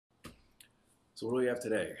So what do we have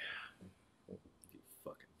today?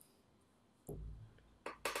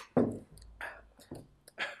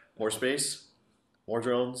 More space, more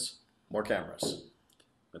drones, more cameras.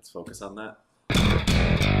 Let's focus on that.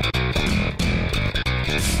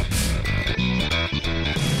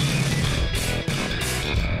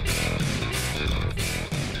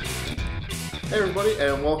 Hey everybody,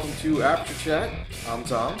 and welcome to Aperture Chat. I'm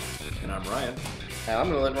Tom. And I'm Ryan. And I'm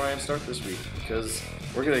going to let Ryan start this week because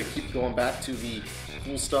we're going to keep going back to the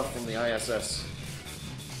cool stuff from the ISS.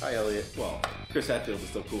 Hi, Elliot. Well, Chris Hadfield is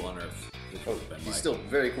still cool on Earth. He's still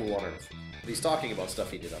very cool on Earth. But he's talking about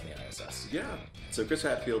stuff he did on the ISS. Yeah. So Chris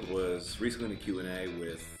Hadfield was recently in a Q&A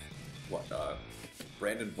with,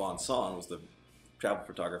 Brandon Von Son was the travel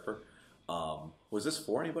photographer. Was this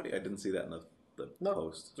for anybody? I didn't see that in the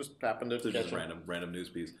post. Just happened to just random news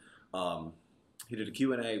piece. He did a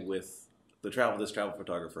Q&A with this travel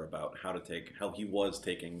photographer about how he was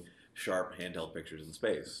taking sharp handheld pictures in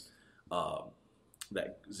space.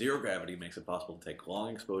 That zero gravity makes it possible to take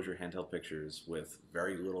long exposure handheld pictures with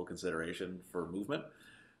very little consideration for movement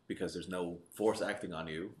because there's no force acting on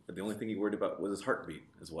you. But the only thing he worried about was his heartbeat,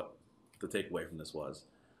 is what the takeaway from this was.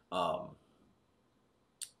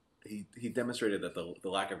 He demonstrated that the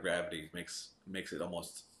lack of gravity makes it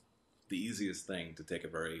almost the easiest thing to take a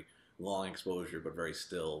very long exposure but very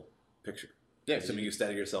still picture. Yeah, assuming you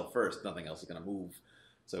steady yourself first, nothing else is going to move.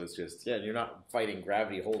 So it's just... Yeah, you're not fighting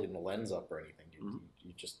gravity holding the lens up or anything.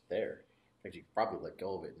 You're just there. In fact, you could probably let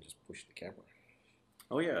go of it and just push the camera.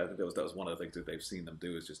 Oh yeah, I think that was one of the things that they've seen them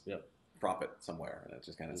do is just prop it somewhere and it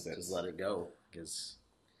just kind of sits. Just let it go, because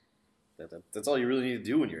that's all you really need to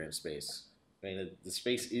do when you're in space. I mean, the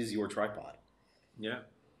space is your tripod. Yeah.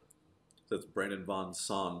 So it's Brandon Von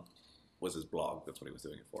Son was his blog. That's what he was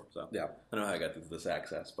doing it for. So yeah, I don't know how I got this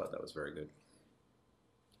access, but that was very good.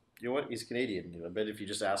 You know what? He's Canadian. I bet if you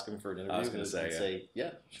just ask him for an interview, I was going to say,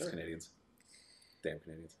 yeah, sure. It's Canadians. Damn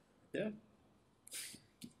Canadians. Yeah.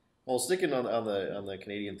 Well, sticking on the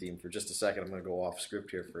Canadian theme for just a second, I'm going to go off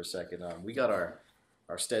script here for a second. We got our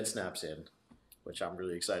stead snaps in, which I'm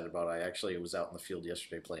really excited about. I actually was out in the field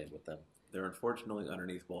yesterday playing with them. They're unfortunately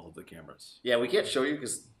underneath both of the cameras. Yeah, we can't show you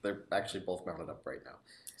because they're actually both mounted up right now.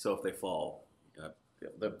 So if they fall,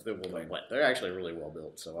 they're actually really well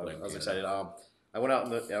built. So I was excited. I went out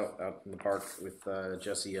in the park with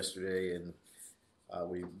Jesse yesterday, and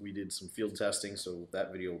we did some field testing. So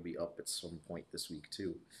that video will be up at some point this week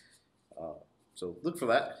too. So look for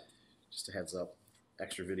that. Just a heads up,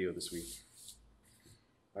 extra video this week.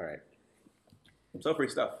 All right. So free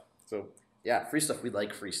stuff. So yeah, free stuff. We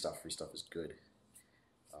like free stuff. Free stuff is good.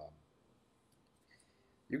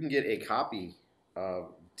 You can get a copy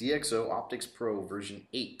of DxO Optics Pro version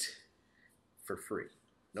 8 for free.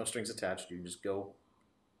 No strings attached. You can just go,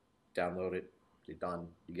 download it, you're done.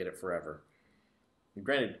 You get it forever. And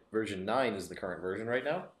granted, version 9 is the current version right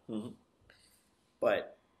now. Mm-hmm.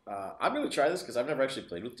 But I'm going to try this because I've never actually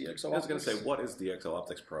played with DxO Optics. I was going to say, what is DxO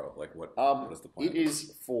Optics Pro? Like, what is the point? It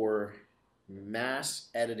is for mass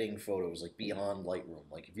editing photos, like beyond Lightroom.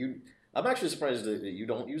 Like, I'm actually surprised that you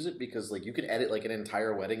don't use it because, like, you can edit like an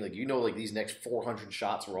entire wedding. Like, like these next 400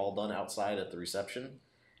 shots were all done outside at the reception.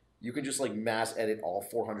 You can just like mass edit all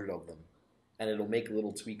 400 of them, and it'll make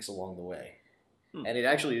little tweaks along the way. And it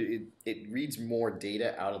actually it reads more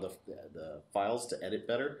data out of the files to edit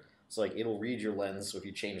better. So like it'll read your lens. So if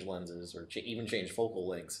you change lenses or even change focal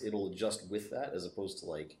lengths, it'll adjust with that as opposed to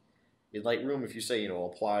like in Lightroom. If you say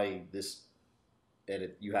apply this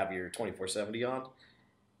edit, you have your 2470 on,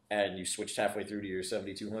 and you switched halfway through to your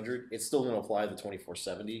 7200, it's still going to apply the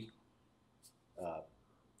 2470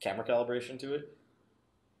 camera calibration to it.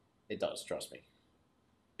 It does, trust me.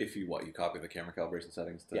 If you copy the camera calibration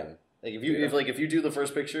settings to... Yeah. Like if you do the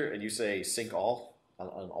first picture and you say sync all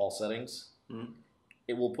on all settings,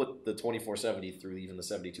 it will put the 2470 through even the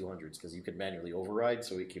 7200s because you can manually override,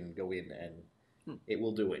 so it can go in and it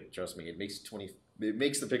will do it. Trust me, it makes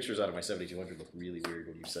the pictures out of my 7200 look really weird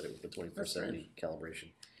when you set it with the 2470 calibration.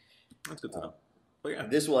 That's good to know. But yeah,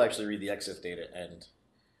 this will actually read the EXIF data and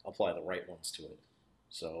apply the right ones to it,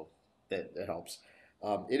 so that helps.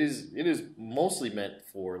 It is mostly meant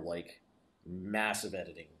for like massive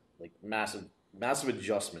editing, like massive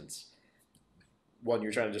adjustments. When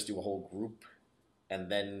you're trying to just do a whole group, and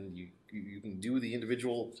then you can do the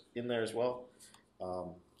individual in there as well.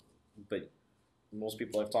 But most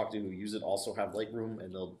people I've talked to who use it also have Lightroom,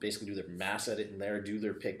 and they'll basically do their mass edit in there, do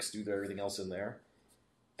their pics, do everything else in there,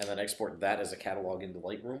 and then export that as a catalog into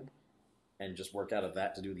Lightroom, and just work out of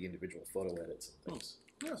that to do the individual photo edits and things.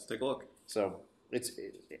 Yeah, let's take a look. So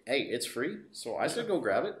it's free, so I said go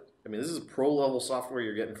grab it. I mean, this is pro level software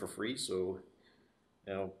you're getting for free, so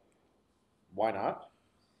why not?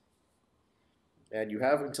 And you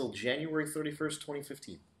have until January 31st,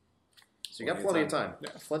 2015. So you got plenty of time. Yeah.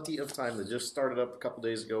 Plenty of time. They just started up a couple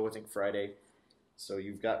days ago, I think Friday. So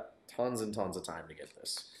you've got tons and tons of time to get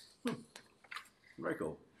this. Very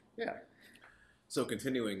cool. Yeah. So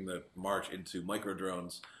continuing the march into micro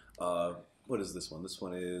drones, what is this one? This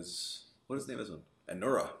one is, what is the name of this one?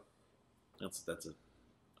 Anura. That's an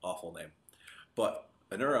awful name. But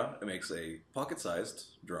Anura makes a pocket-sized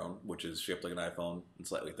drone, which is shaped like an iPhone and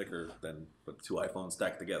slightly thicker than two iPhones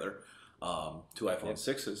stacked together. Two iPhone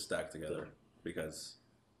 6s stacked together because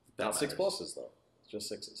not 6 Pluses though. It's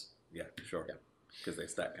just 6s. Yeah, sure. Yeah, because they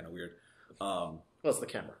stack kind of weird. Well, it's the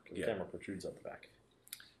camera. The camera protrudes out the back.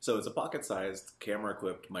 So it's a pocket-sized,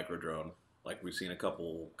 camera-equipped micro drone, like we've seen a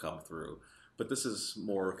couple come through. But this is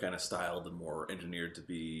more kind of styled and more engineered to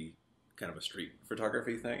be kind of a street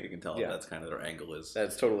photography thing. You can tell that's kind of their angle is.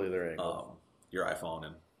 That's totally their angle. Your iPhone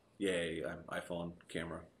and yay, I'm iPhone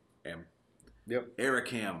camera. Yep.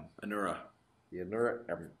 AeriCam Anura. The Anura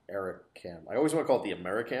AeriCam. I always want to call it the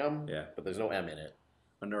AmeriCam. Yeah. But there's no M in it.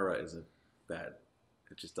 Anura is a bad.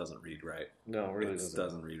 It just doesn't read right. No, it really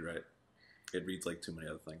doesn't read right. It reads like too many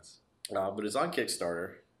other things. But it's on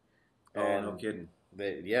Kickstarter. Oh, no kidding.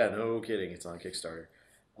 No kidding. It's on Kickstarter.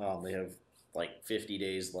 They have like 50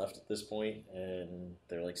 days left at this point, and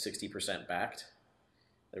they're like 60% backed.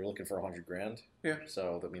 They were looking for $100,000. Yeah.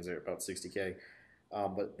 So that means they're about $60K.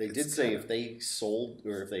 But they did say if they sold,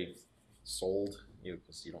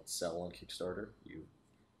 because you don't sell on Kickstarter, you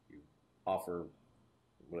offer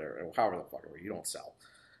whatever, however the fuck, you don't sell.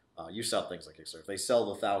 You sell things like Kickstarter. If they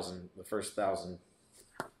sell the first 1,000,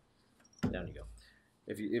 down you go.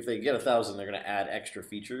 If they get 1,000, they're going to add extra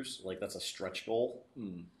features. Like that's a stretch goal.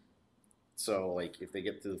 So like if they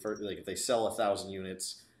get to the first, like if they sell 1,000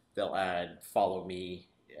 units, they'll add Follow Me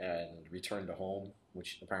and Return to Home,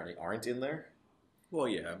 which apparently aren't in there. Well,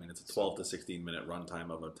 yeah, I mean it's a 12 to 16 minute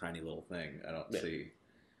runtime of a tiny little thing. I don't see.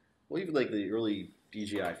 Well, even like the early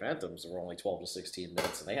DJI Phantoms were only 12 to 16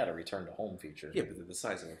 minutes, and they had a Return to Home feature. Yeah, but they're the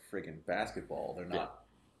size of a friggin' basketball. They're not,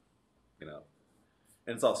 And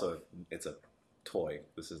it's also it's a toy.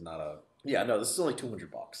 This is not a. Yeah, no, this is only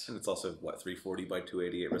 $200. And it's also what 340 by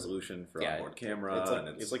 288 resolution for onboard camera.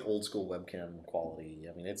 It's like old school webcam quality.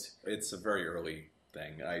 I mean, it's a very early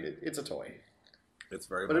thing. It's a toy. It's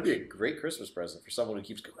very. But it'd be a great Christmas present for someone who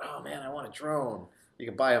keeps going, oh man, I want a drone. You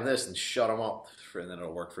can buy them this and shut them up. And then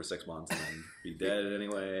it'll work for 6 months and then be dead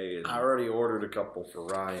anyway. And... I already ordered a couple for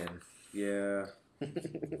Ryan. Yeah.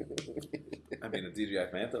 I mean, a DJI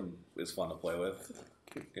Phantom is fun to play with.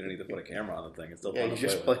 You don't need to put a camera on the thing. It's still fun to play with. You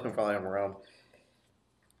just play them around.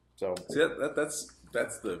 So see,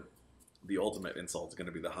 that's the ultimate insult. Is going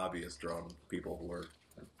to be the hobbyist drone people who are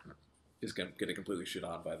just getting completely shit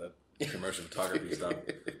on by the commercial photography stuff.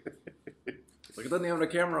 Like, it doesn't even have a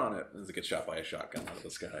camera on it. As it gets shot by a shotgun out of the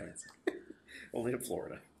sky. Only in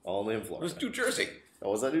Florida. Only in Florida. It was New Jersey.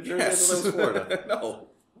 Oh, was that New Jersey? Yes. I thought that was Florida. No.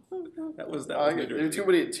 That was New Jersey. There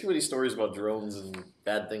are too many stories about drones and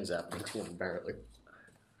bad things happening to them, apparently.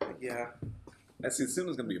 Yeah. I see, soon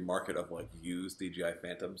there's going to be a market of, like, used DJI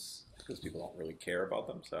Phantoms because people don't really care about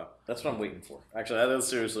them, so. That's what I'm waiting for. Actually, that's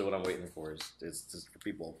seriously what I'm waiting for is for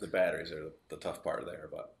people. The batteries are the tough part there,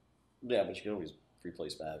 but. Yeah, but you can always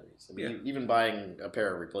replace batteries. I mean, even buying a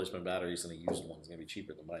pair of replacement batteries and a used one is going to be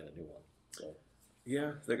cheaper than buying a new one. So.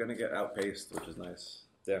 Yeah, they're going to get outpaced, which is nice.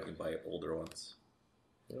 Yeah. You can buy older ones.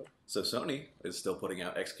 Yep. So Sony is still putting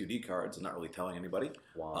out XQD cards and not really telling anybody.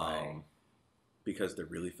 Why? Because they're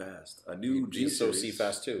really fast. A new G DxO series.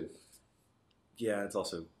 fast too. Yeah, it's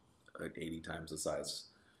also like 80 times the size.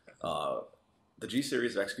 The G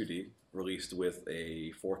series XQD released with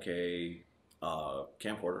a 4K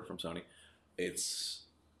camcorder from Sony. It's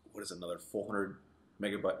another 400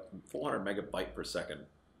 megabyte per second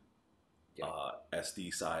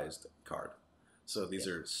SD sized card. So these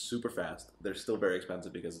are super fast. They're still very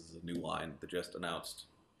expensive because it's a new line that just announced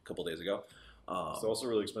a couple days ago. It's also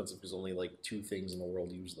really expensive because only like 2 things in the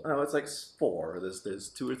world use them. Oh, it's like 4. There's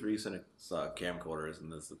 2 or 3 camcorders,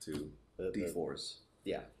 and there's the 2 D4s.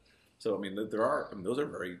 Yeah. So I mean, those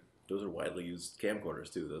are widely used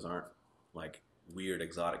camcorders too. Those aren't like weird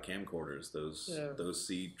exotic camcorders. Those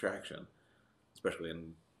see traction, especially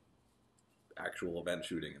in actual event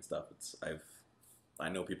shooting and stuff. I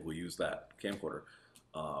know people who use that camcorder.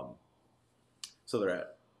 So they're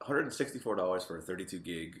at $164 for a 32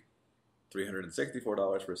 gig,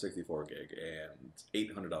 $364 for a 64 gig, and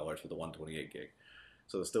 $800 for the 128 gig.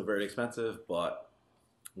 So it's still very expensive, but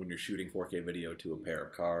when you're shooting 4K video to a pair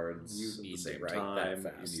of cards at the same time,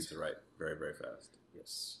 you need to write very, very fast.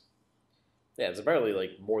 Yes. Yeah, it's apparently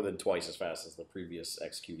like more than twice as fast as the previous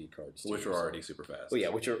XQD cards, which are already super fast. Oh yeah,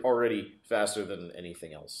 which are already faster than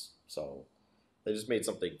anything else. So they just made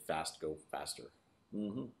something fast go faster.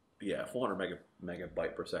 Mm-hmm. Yeah, 400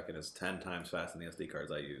 megabyte per second is 10 times faster than the SD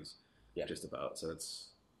cards I use. Yeah, just about. So it's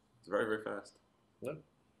very, very fast. Yeah,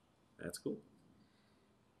 that's cool.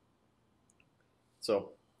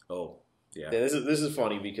 So, yeah, this is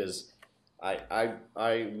funny because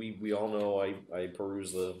we all know I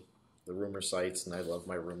peruse the rumor sites and I love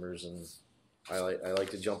my rumors and I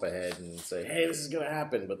like to jump ahead and say, hey, this is gonna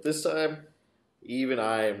happen, but this time even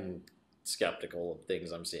I'm skeptical of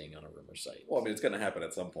things I'm seeing on a rumor site. Well, I mean, it's going to happen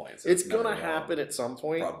at some point. So it's going to happen at some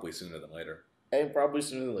point. Probably sooner than later. And probably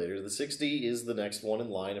sooner than later. The 6D is the next one in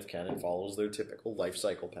line if Canon follows their typical life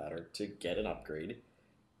cycle pattern to get an upgrade.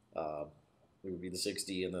 It would be the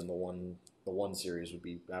 6D, and then the 1 series would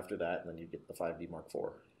be after that, and then you get the 5D Mark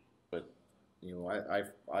IV. But you know,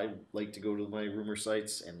 I like to go to my rumor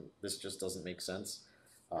sites, and this just doesn't make sense.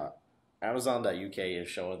 Amazon.uk is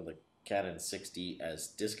showing the Canon 6D as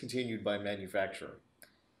discontinued by manufacturer.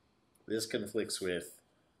 This conflicts with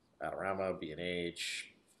Adorama,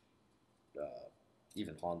 B&H,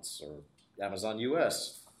 even Hunts or Amazon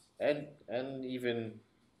US, and even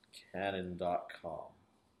Canon.com.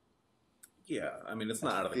 Yeah, I mean, it's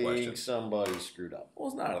not out of the question. Somebody screwed up. Well,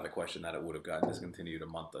 it's not out of the question that it would have gotten discontinued a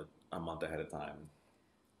month ahead of time.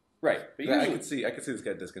 Right, but usually, I could see this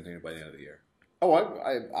get discontinued by the end of the year. Oh,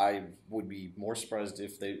 I would be more surprised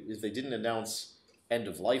if they didn't announce end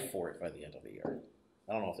of life for it by the end of the year.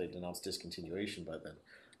 I don't know if they'd announce discontinuation by then.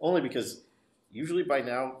 Only because usually by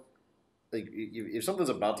now, like if something's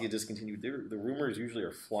about to get discontinued, the rumors usually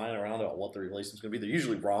are flying around about what the replacement's going to be. They're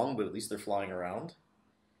usually wrong, but at least they're flying around.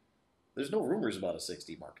 There's no rumors about a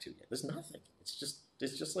 6D Mark II yet. There's nothing. It's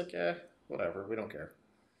just like whatever. We don't care.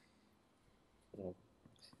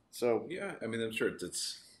 So yeah, I mean, I'm sure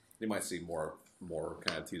it's you might see more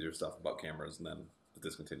kind of teaser stuff about cameras and then the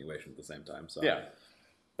discontinuation at the same time. So yeah,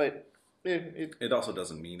 but it also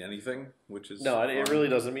doesn't mean anything, which is no, it really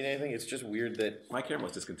doesn't mean anything. It's just weird that my camera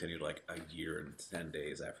was discontinued like a year and 10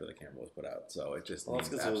 days after the camera was put out, so it just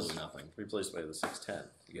means absolutely nothing. Replaced by the 610.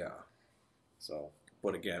 Yeah. So,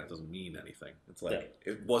 but again, it doesn't mean anything. It's like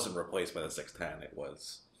it wasn't replaced by the 610. It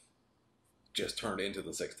was just turned into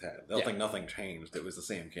the 610. Nothing changed. It was the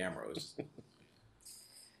same camera. It was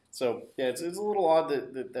so yeah, it's a little odd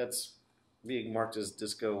that's being marked as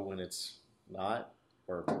disco when it's not,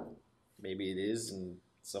 or maybe it is, and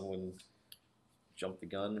someone jumped the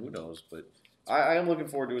gun. Who knows? But I am looking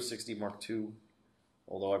forward to a 6D Mark II,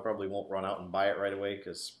 although I probably won't run out and buy it right away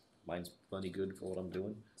because mine's plenty good for what I'm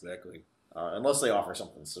doing. Exactly. Unless they offer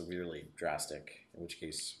something severely drastic, in which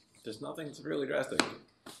case there's nothing severely drastic.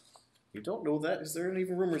 You don't know that? Is there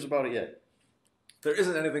even rumors about it yet? There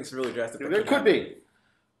isn't anything severely drastic. There could be.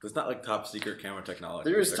 There's not like top secret camera technology.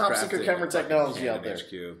 There is top secret camera technology out there.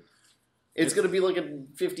 HQ. It's going to be like a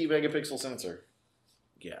 50 megapixel sensor.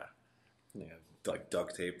 Yeah. Like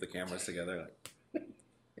duct tape the cameras together.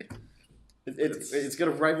 It's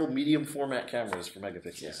going to rival medium format cameras for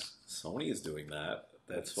megapixels. Yeah. Sony is doing that.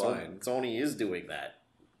 That's fine. Sony is doing that.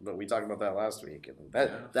 But we talked about that last week. And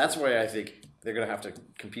that's why I think they're going to have to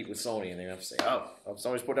compete with Sony. And they're going to have to say, oh,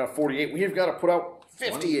 Sony's putting out 48. We've got to put out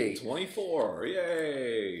 58. 24.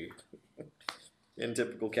 Yay. In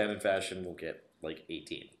typical Canon fashion, we'll get like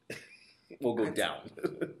 18. We'll go down.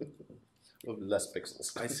 We'll have less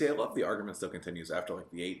pixels. I love the argument still continues after like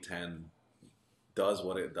the 810 does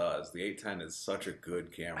what it does. The 810 is such a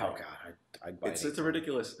good camera. Oh God, I'd buy it's a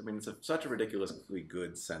ridiculous. I mean, it's such a ridiculously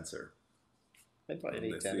good sensor. I'd buy an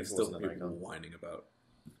 810 if it still wasn't people whining about.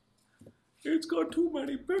 It's got too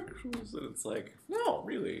many pixels, and it's like, no,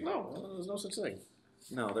 really, no, there's no such thing.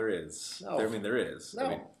 No, there is. No. There is. No. I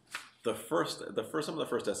mean, some of the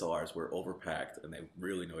first SLRs were overpacked and they were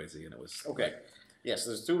really noisy, and it was okay. Yes,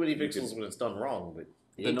 there's too many pixels when it's done wrong, but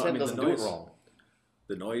the 810 doesn't do it wrong.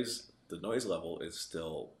 The noise level is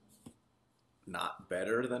still not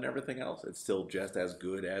better than everything else. It's still just as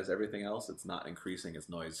good as everything else. It's not increasing its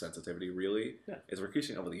noise sensitivity really. Yeah. It's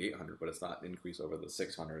increasing over the 800, but it's not increase over the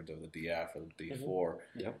 600 or the DF or the D4.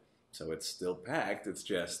 Mm-hmm. Yeah. So it's still packed. It's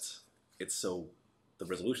just the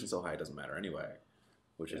resolution's so high it doesn't matter anyway,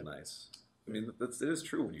 which is nice. I mean, it is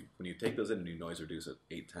true when you take those in and you noise reduce an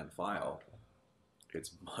 810 file,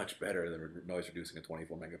 it's much better than noise reducing a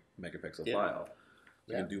 24 megapixel file.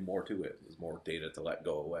 You can do more to it. There's more data to let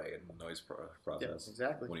go away in the noise process.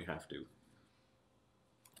 Exactly. When you have to.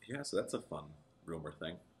 Yeah, so that's a fun rumor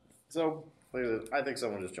thing. So, I think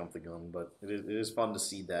someone just jumped the gun, but it is fun to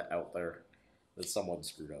see that out there, that someone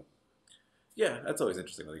screwed up. Yeah, that's always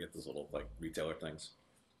interesting when they get those little like retailer things.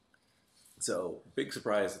 So, big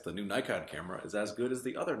surprise that the new Nikon camera is as good as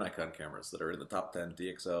the other Nikon cameras that are in the top 10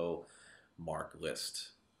 DxO Mark list.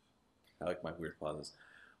 I like my weird pauses.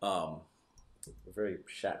 Very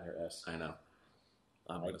Shatner-esque. I know.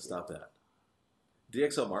 I'm going to stop that.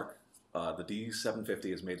 DxO Mark, the D750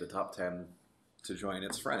 has made the top 10 to join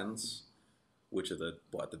its friends, which are the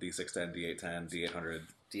D610, D810, D800,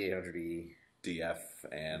 D800E, DF,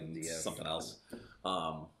 and DF. something else.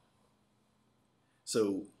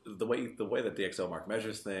 So the way that DxO Mark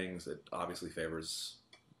measures things, it obviously favors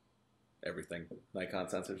everything Nikon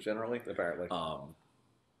sensors generally. apparently.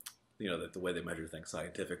 You know, that the way they measure things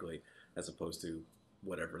scientifically, as opposed to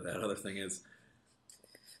whatever that other thing is.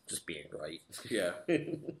 Just being right. Yeah,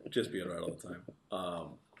 just being right all the time.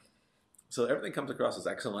 So everything comes across as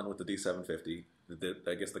excellent with the D750.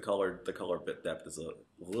 I guess the color bit depth is a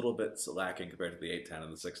little bit lacking compared to the 810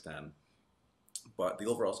 and the 610, but the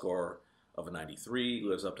overall score of a 93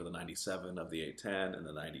 lives up to the 97 of the 810 and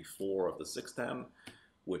the 94 of the 610,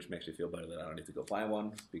 which makes me feel better that I don't need to go buy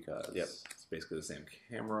one because it's basically the same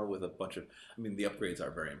camera with a bunch of. I mean, the upgrades are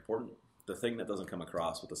very important. The thing that doesn't come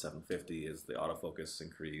across with the 750 is the autofocus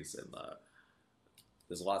increase and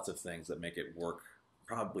there's lots of things that make it work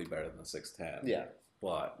probably better than the 610. Yeah,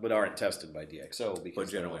 but aren't tested by DxO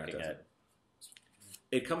because generally they're looking at.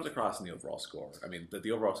 It comes across in the overall score. I mean,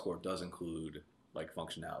 the overall score does include like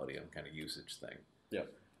functionality and kind of usage thing. Yeah.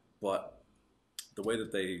 But the way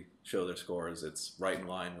that they show their scores, it's right in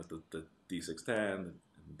line with the D610 and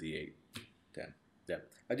D810. Yeah,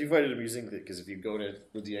 I do find it amusing because if you go to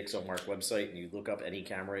the DxO Mark website and you look up any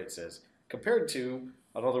camera, it says compared to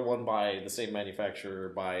another one by the same manufacturer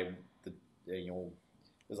by the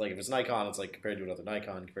it's like if it's Nikon, it's like compared to another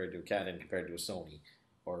Nikon, compared to a Canon, compared to a Sony,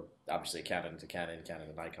 or obviously Canon to Canon, Canon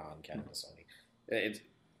to Nikon, Canon to Sony.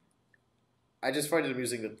 I just find it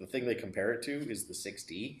amusing that the thing they compare it to is the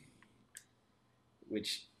 6D,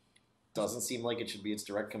 which doesn't seem like it should be its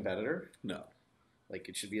direct competitor. No. Like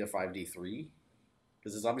it should be a 5D3.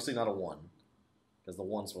 Because it's obviously not a 1. Because the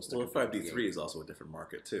 1's supposed to Well, 5D3 is also a different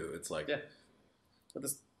market, too. It's like... Yeah. But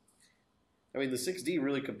this... I mean, the 6D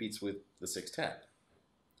really competes with the 610.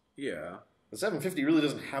 Yeah. The 750 really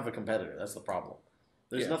doesn't have a competitor. That's the problem.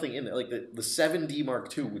 There's nothing in it. Like, the 7D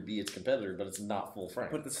Mark II would be its competitor, but it's not full frame.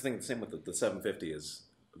 But the same with the 750 is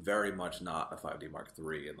very much not a 5D Mark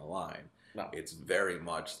III in the line. No. It's very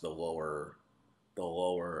much the lower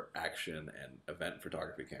action and event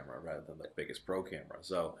photography camera rather than the biggest pro camera.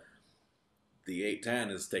 So the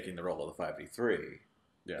 810 is taking the role of the 5D3.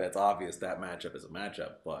 Yeah. That's obvious. That matchup is a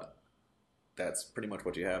matchup, but that's pretty much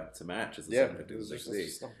what you have to match is the 750 to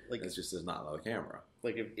 6D. It's just there's not another camera.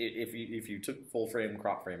 Like if you took full frame,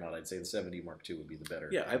 crop frame out, I'd say the 7D Mark II would be the better.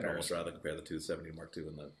 Yeah, I'd almost rather compare the 270 Mark II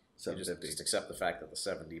and the 750. Just accept the fact that the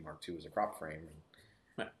 7D Mark II is a crop frame.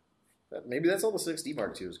 And maybe that's all the 6D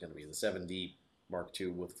Mark II is going to be, the 7D Mark II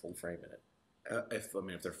with full frame in it. If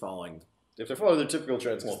they're following their typical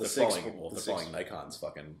trends, if they're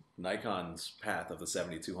following Nikon's path of the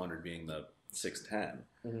 7200 being the 610,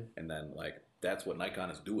 and then like that's what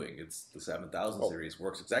Nikon is doing. It's the 7000 series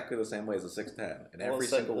works exactly the same way as the 610 in every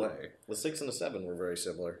single way. The 6 and the 7 were very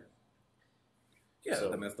similar. Yeah, so,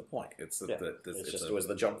 I mean that's the point. It was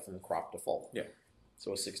the jump from crop to full. Yeah.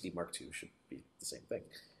 So a 6D Mark II should be the same thing.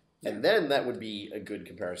 And then that would be a good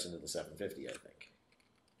comparison to the 750, I think.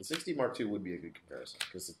 The 6D Mark II would be a good comparison.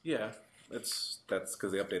 That's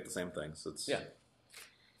because they update the same things. That's a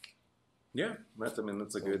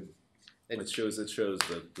good. It shows that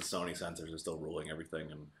the Sony sensors are still ruling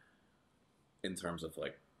everything, and in terms of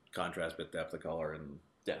like contrast, bit depth of color, and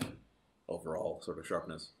overall sort of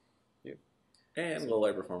sharpness. Yeah. And low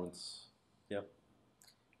light performance. Yep.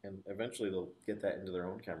 And eventually they'll get that into their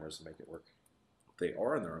own cameras and make it work. They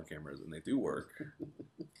are in their own cameras, and they do work.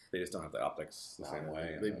 They just don't have the optics the same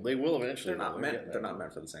way. They will eventually. They're not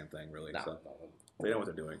meant for the same thing, really. So they know what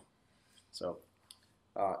they're doing. So,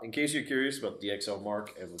 in case you're curious about DxO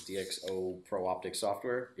Mark and the DxO Pro Optics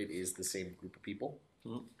software, it is the same group of people.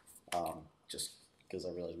 Mm-hmm. Just because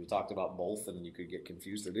I realized we talked about both, and you could get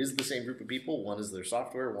confused. It is the same group of people. One is their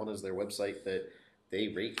software. One is their website that they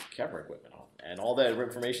rate camera equipment on. And all that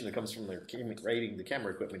information that comes from their rating the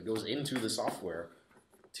camera equipment goes into the software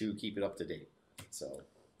to keep it up to date. So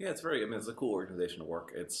yeah, it's a cool organization to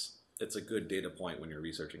work. It's a good data point when you're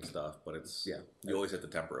researching stuff, but you always have to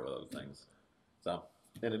temper it with other things. So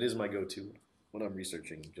and it is my go-to when I'm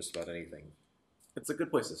researching just about anything. It's a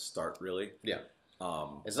good place to start, really. Yeah.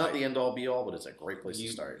 It's not the end-all be-all, but it's a great place to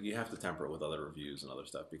start. You have to temper it with other reviews and other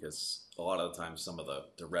stuff because a lot of the times some of the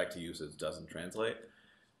direct usage doesn't translate.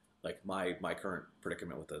 Like my current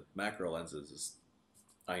predicament with the macro lenses is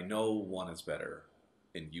I know one is better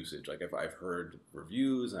in usage. Like if I've heard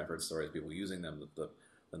reviews and I've heard stories of people using them, that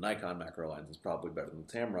the Nikon macro lens is probably better than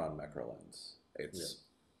the Tamron macro lens.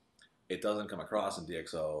 It doesn't come across in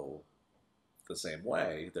DxO the same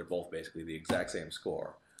way. They're both basically the exact same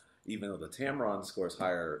score, even though the Tamron scores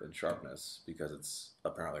higher in sharpness because it's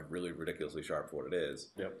apparently really ridiculously sharp for what it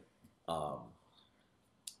is. Yep.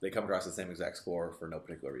 They come across the same exact score for no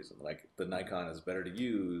particular reason. Like the Nikon is better to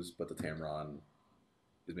use, but the Tamron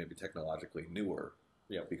is maybe technologically newer.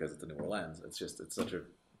 Yep. Because it's a newer lens. It's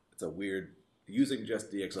a weird, using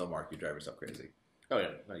just DxO mark, you drive yourself crazy. Oh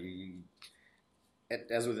yeah. No,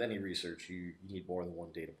 as with any research, you need more than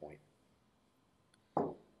one data point.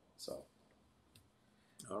 So,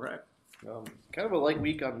 all right. Kind of a light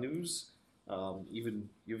week on news. Even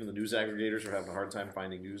the news aggregators are having a hard time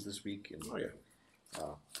finding news this week. And, oh yeah.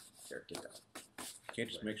 Here, get down. Can't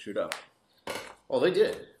just make shit up. Oh, they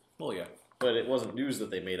did. Oh yeah. But it wasn't news that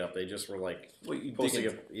they made up. They just were like posting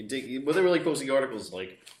they were like posting articles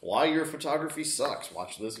like, "Why your photography sucks.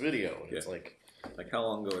 Watch this video." And it's like how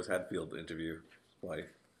long ago was Hadfield interview? Like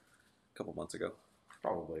a couple months ago.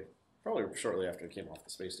 Probably shortly after it came off the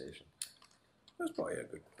space station. That was probably a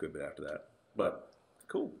good bit after that. But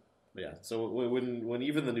cool. Yeah. So when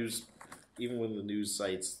even the news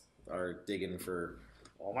sites are digging for,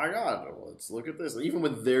 oh my God, let's look at this. Even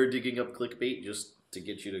when they're digging up clickbait just to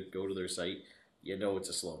get you to go to their site, you know it's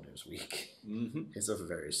a slow news week. Mm-hmm. It's a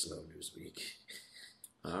very slow news week.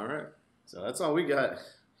 All right. So that's all we got.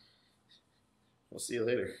 We'll see you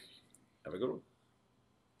later. Have a good one.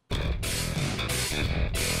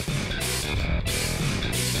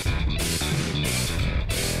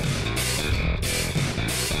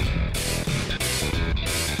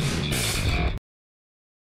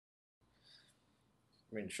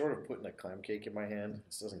 I mean, short of putting a clam cake in my hand,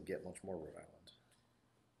 this doesn't get much more Rhode Island.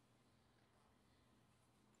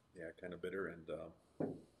 Yeah, kind of bitter and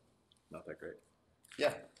not that great.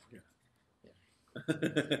 Yeah. Yeah.